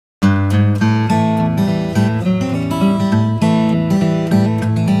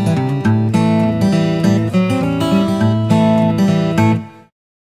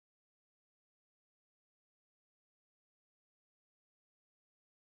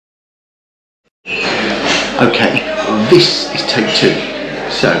Okay, this is take 2.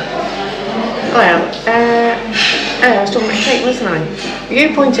 So. Well, I was talking about cake, wasn't I?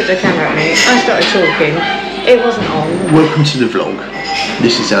 You pointed the camera at me, I started talking, it wasn't on. Welcome to the vlog.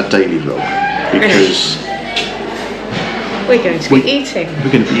 This is our daily vlog because we're going to be eating.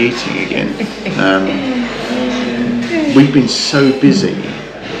 We're going to be eating again. We've been so busy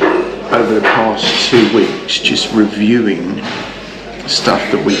over the past 2 weeks just reviewing stuff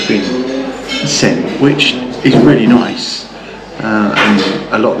that we've been sent, which is really nice. And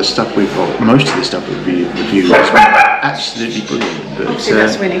a lot of the stuff we've got, most of the stuff we've reviewed is absolutely brilliant. But,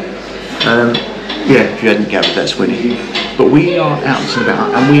 that's Winnie. Yeah, if you hadn't gathered, that's Winnie. But we are out and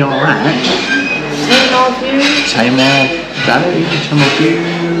about, and we are at Tamar Valley,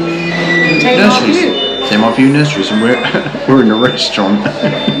 Tamar View Nurseries, and we're in a restaurant.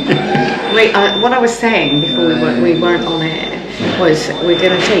 What I was saying before we weren't on air was we're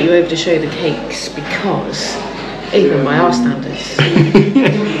going to take you over to show the cakes, because even by our standards,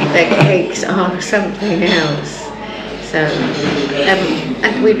 their cakes are something else. So,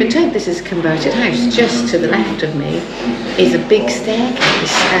 and we've been told this is a converted house. Just to the left of me is a big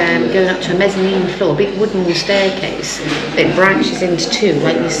staircase going up to a mezzanine floor, a big wooden staircase that branches into 2,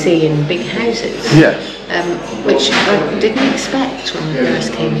 like you see in big houses. Yeah. Which I didn't expect when I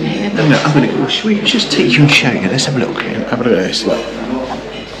first came in here. No, I'm going to go. Should we just take you and show you? Let's have a look. Have a look at this. Look.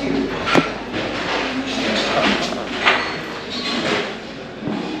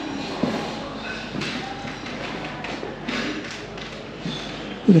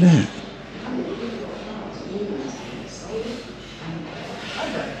 Look at that.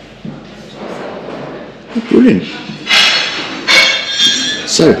 Brilliant.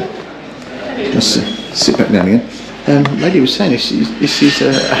 So, let's sit back down again. Lady was saying this is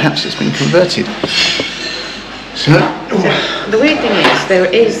a house that's been converted. So the weird thing is, there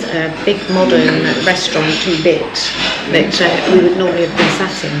is a big modern restaurant-y bit that we would normally have been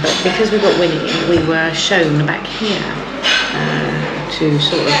sat in, but because we got Winnie, we were shown back here to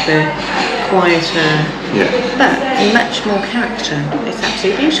sort of the quieter, but much more character. It's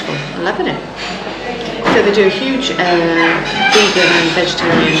absolutely beautiful. I'm loving it. So they do a huge vegan and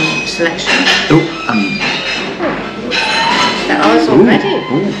vegetarian selection. Ours already.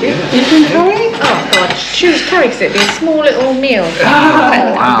 You doing curry? Oh God, choose curry because it'd be a small little meal.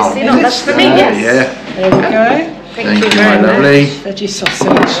 Wow. That's for me, yes. Yeah. There we go. Thank you very my lovely. Veggie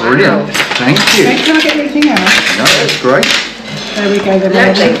sausage. Brilliant. Thank you. Can I get anything else? No, that's great. There we go.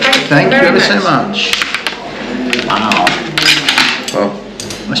 Lovely. Thank you ever so much. Wow. Well,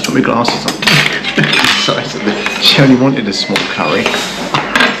 let's put my glasses on. Sorry, she only wanted a small curry.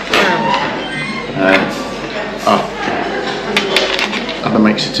 Other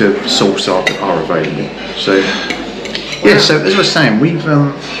makes it to sauce are available. So yeah, so as I was saying, we've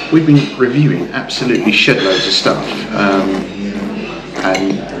been reviewing absolutely shitloads of stuff,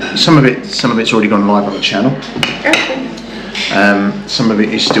 and some of it's already gone live on the channel. Okay. Some of it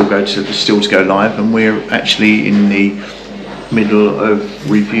is still to go live, and we're actually in the middle of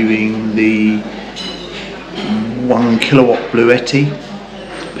reviewing the 1 kilowatt Bluetti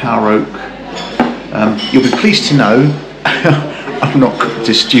Power Oak. You'll be pleased to know I've not cooked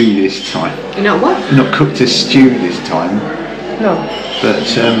a stew this time. You know what? Not cooked a stew this time. No.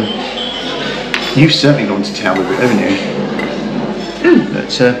 But you've certainly gone to town with it, haven't you?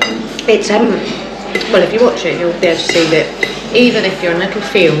 But, it's well, if you watch it, you'll be able to see that even if you're in a little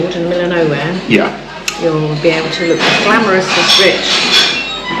field in the middle of nowhere, you'll be able to look glamorous as rich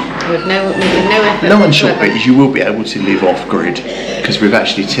with no effort. Long and short bit is you will be able to live off grid, because we've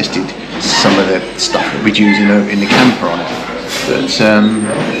actually tested some of the stuff that we'd use in the camper on it. But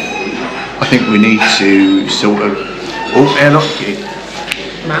I think we need to sort of airlock it.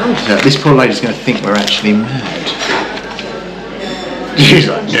 This poor lady's going to think we're actually mad. She's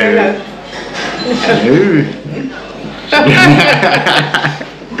like, no.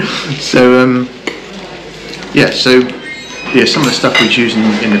 So some of the stuff we'd use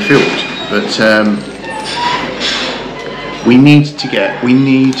in the field, but we need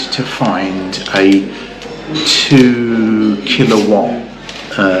to find a 2 kilowatt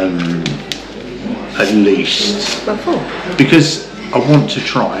at least, because I want to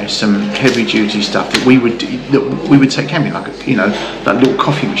try some heavy duty stuff that we would take camping, like that little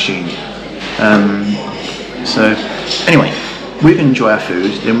coffee machine. So anyway, we're going to enjoy our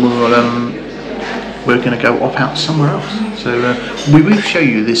food, then we're going to go out somewhere else. So we will show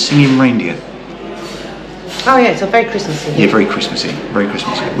you this singing reindeer. Oh yeah, it's very Christmassy. Yeah, very Christmassy, very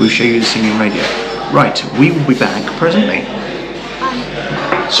Christmassy. We'll show you the singing reindeer. Right, we will be back presently.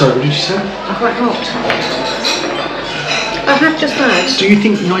 Sorry, what did you say? I'm quite hot. I have just had. Do you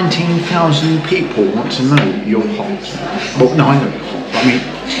think 19,000 people want to know you're hot? Well, no, I know you're hot. I mean,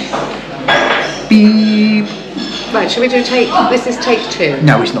 beep. Right, should we do this is take 2.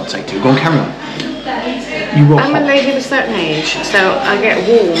 No, it's not take 2. Go on, carry on. You are I'm hot. a lady of a certain age, so I get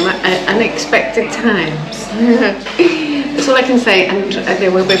warm at unexpected times. That's all I can say, and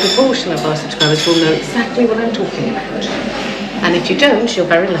there will be a proportion of our subscribers will know exactly what I'm talking about. And if you don't, you're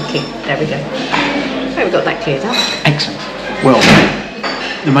very lucky. There we go. So we got that cleared up. Excellent. Well,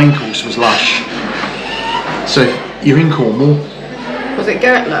 the main course was lush. So you're in Cornwall. Was it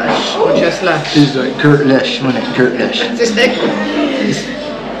Gert Lush or just Lush? This is like Gert Lush, wasn't it? Gert Lush.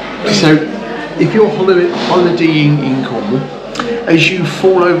 So if you're holidaying in Cornwall, as you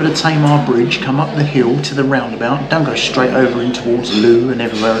fall over the Tamar Bridge, come up the hill to the roundabout, don't go straight over in towards Loo and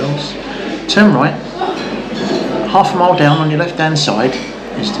everywhere else. Turn right. Half a mile down on your left hand side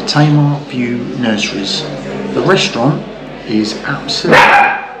is the Tamar View Nurseries. The restaurant is absolutely...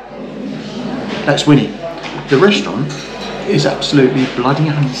 That's Winnie. The restaurant is absolutely bloody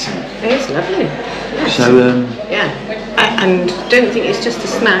handsome. It's lovely. Yes. So, yeah. And don't think it's just a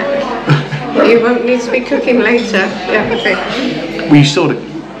snack. You won't need to be cooking later. Yeah, okay. we saw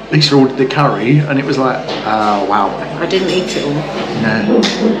Lisa ordered the curry and it was like, oh wow. I didn't eat it all. No.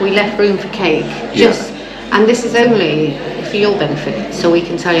 We left room for cake. And this is only for your benefit, so we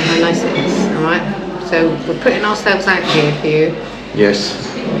can tell you how nice it is, alright? So we're putting ourselves out here for you. Yes.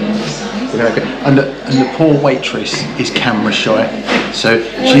 We're gonna go. And the poor waitress is camera shy, so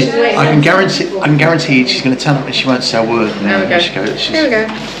I can guarantee she's going to turn up and she won't say a word. There we go. Here we go.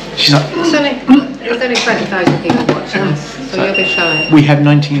 She's like, There's only 20,000 people watching us, so you'll be shy. We have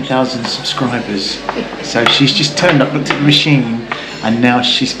 19,000 subscribers, so she's just turned up, looked at the machine, and now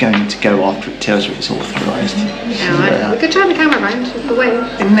she's going to go after it tells her it's authorised. Alright, we could turn the camera around if we win.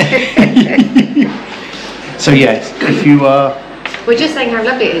 So yes, if you are... We're just saying how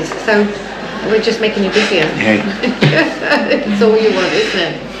lovely it is, so we're just making you busier. Yeah. It's all you want, isn't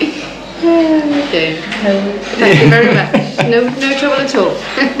it? Okay. Thank you very much. No trouble at all.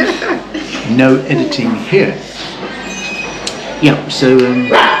 No editing here. Yeah, so...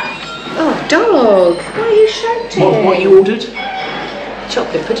 oh, dog! Why are you shouting? What you ordered?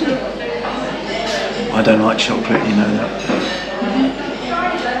 Chocolate pudding. I don't like chocolate, you know that.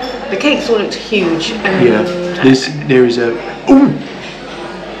 The cakes all looked huge. Yeah, there is a... Ooh!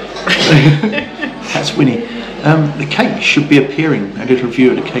 That's Winnie. The cake should be appearing, a little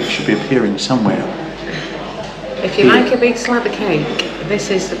view of the cake should be appearing somewhere. If you like a big slab of cake, this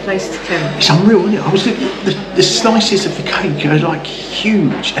is the place to come. It's unreal, isn't it? I was looking, the slices of the cake are like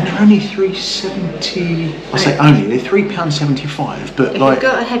huge, and they're only £3.70. I say only, they're £3.75, but if like... you've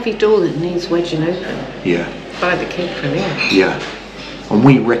got a heavy door that needs wedging open, yeah, buy the cake from here. Yeah, and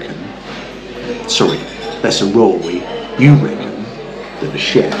we reckon, sorry, that's a raw you reckon that the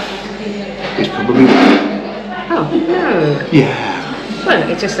chef is probably... Oh, no. Yeah. Well,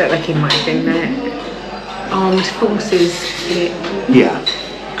 it just looked like he might have been there. Armed forces in it. Yeah,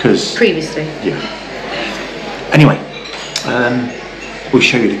 because... Previously. Yeah. Anyway, we'll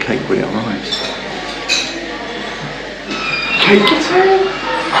show you the cake when it arrives. Cake.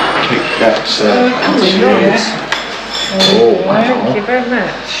 Cake, that's... cheers. Oh, wow. Thank you very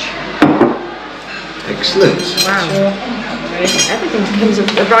much. Excellent. Wow. Everything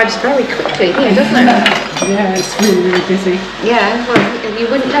arrives very quickly here, doesn't it? Yeah, it's really, really busy. Yeah, well, you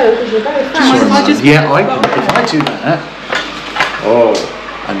wouldn't know because you're very fast. If I do that. Oh,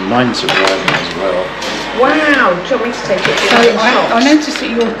 and mine's arriving as well. Wow, do you want me to take it? So I noticed that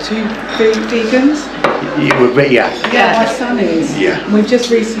you're two vegans. Yeah. My son is. Yeah. We've just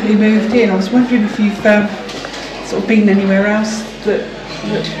recently moved in. I was wondering if you've sort of been anywhere else that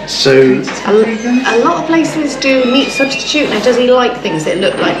so a lot of places do meat substitute. Now, does he like things that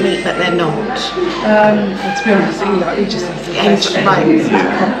look like meat but they're not? To be honest, he just has the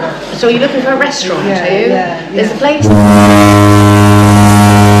Yeah. So you're looking for a restaurant, yeah, are you? Yeah. There's a place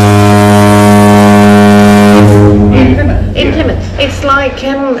in Plymouth. It's like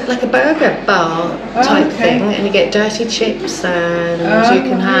a burger bar type thing, and you get dirty chips, and you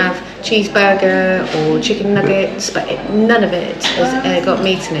can have cheeseburger or chicken nuggets, but none of it has got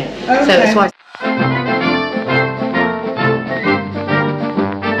meat in it. So that's why.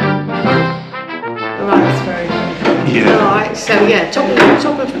 Yeah. Alright, so yeah, top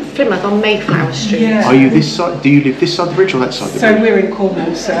of Plymouth on Mayflower Street. Yeah. Are you this side? Do you live this side of the bridge or that side of the bridge? So we're in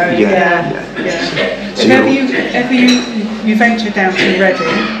Cornwall, so yeah. So if ever you venture down to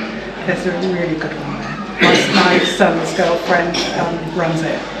Reading, there's a really good one there. My son's girlfriend runs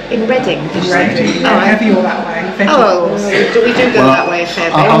it. In Reading. Did you say? Reading. Oh, Heavy all that way. Oh, we do go that way a fair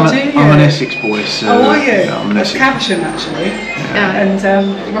bit. I'm do you? an Essex boy, so Oh, are you? yeah, I'm an That's Essex. Caversham actually. Yeah.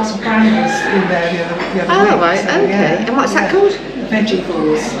 And Russell Brand was in there the other week. Oh, right, so, okay. yeah. And what's that called? Veggie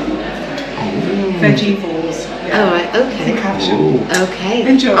balls. Veggie balls. Yeah. Oh, right, okay. In Caversham. Ooh. Okay.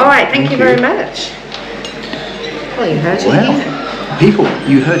 Enjoy. All right, thank you Thank very you. much. Well, you heard it Well, here. people,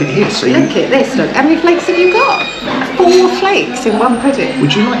 you heard it here. So Look at this, look. How many flakes have you got? 4 flakes in one pudding.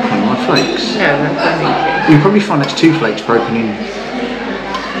 would you like one of my flakes? No, thank You'll probably find that's 2 flakes broken in. you.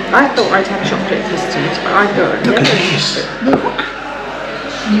 I thought I'd have chocolate custard, but I've got Look at yellow this. custard. Look.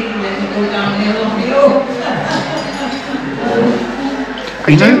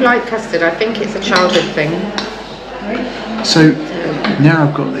 I do like custard. I think it's a childhood thing. So now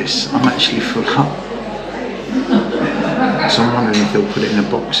I've got this, I'm actually full up. So I'm wondering if they'll put it in a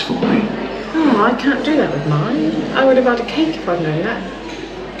box for me. Oh, I can't do that with mine. I would have had a cake if I'd known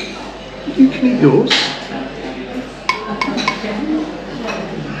that. You can eat yours.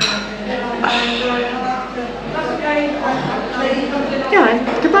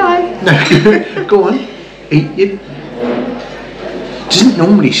 Yeah, goodbye. No, go on, eat it. Doesn't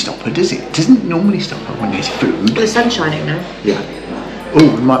normally stop her, does it? Doesn't normally stop her when there's food. The sun's shining now. Yeah.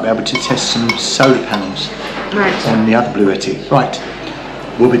 Oh, we might be able to test some solar panels Right. on the other Bluetti. Right,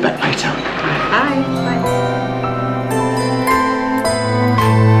 we'll be back later. Bye. Bye.